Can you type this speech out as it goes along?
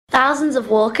Thousands of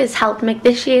walkers helped make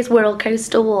this year's Wirral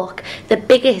Coastal Walk the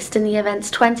biggest in the event's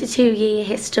 22-year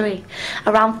history.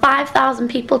 Around 5,000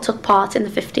 people took part in the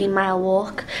 15-mile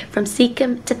walk from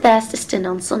Seacombe to Thurstaston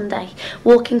on Sunday,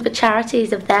 walking for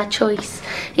charities of their choice,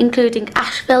 including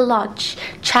Asheville Lodge,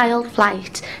 Child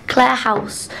Flight, Clare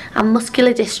House and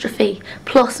Muscular Dystrophy,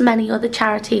 plus many other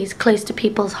charities close to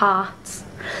people's hearts.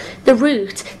 The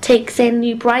route takes in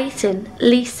New Brighton,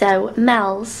 Leasowe,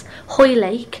 Meols,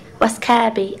 Hoylake, West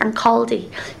Kirby and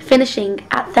Caldy, finishing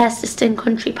at Thurstaston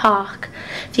Country Park.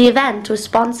 The event was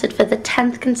sponsored for the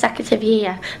 10th consecutive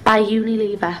year by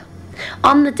Unilever.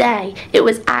 On the day, it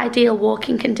was ideal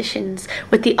walking conditions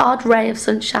with the odd ray of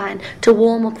sunshine to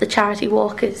warm up the charity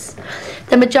walkers.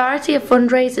 The majority of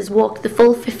fundraisers walked the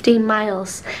full 15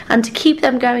 miles, and to keep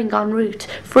them going en route,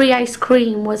 free ice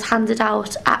cream was handed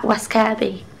out at West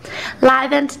Kirby.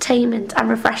 Live entertainment and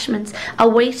refreshments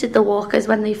awaited the walkers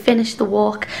when they finished the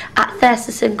walk at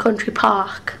Thurstaston Country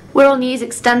Park. Wirral News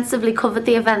extensively covered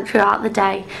the event throughout the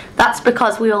day. That's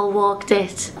because we all walked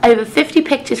it. Over 50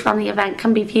 pictures from the event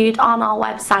can be viewed on our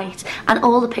website, and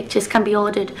all the pictures can be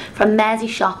ordered from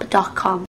merseyshop.com.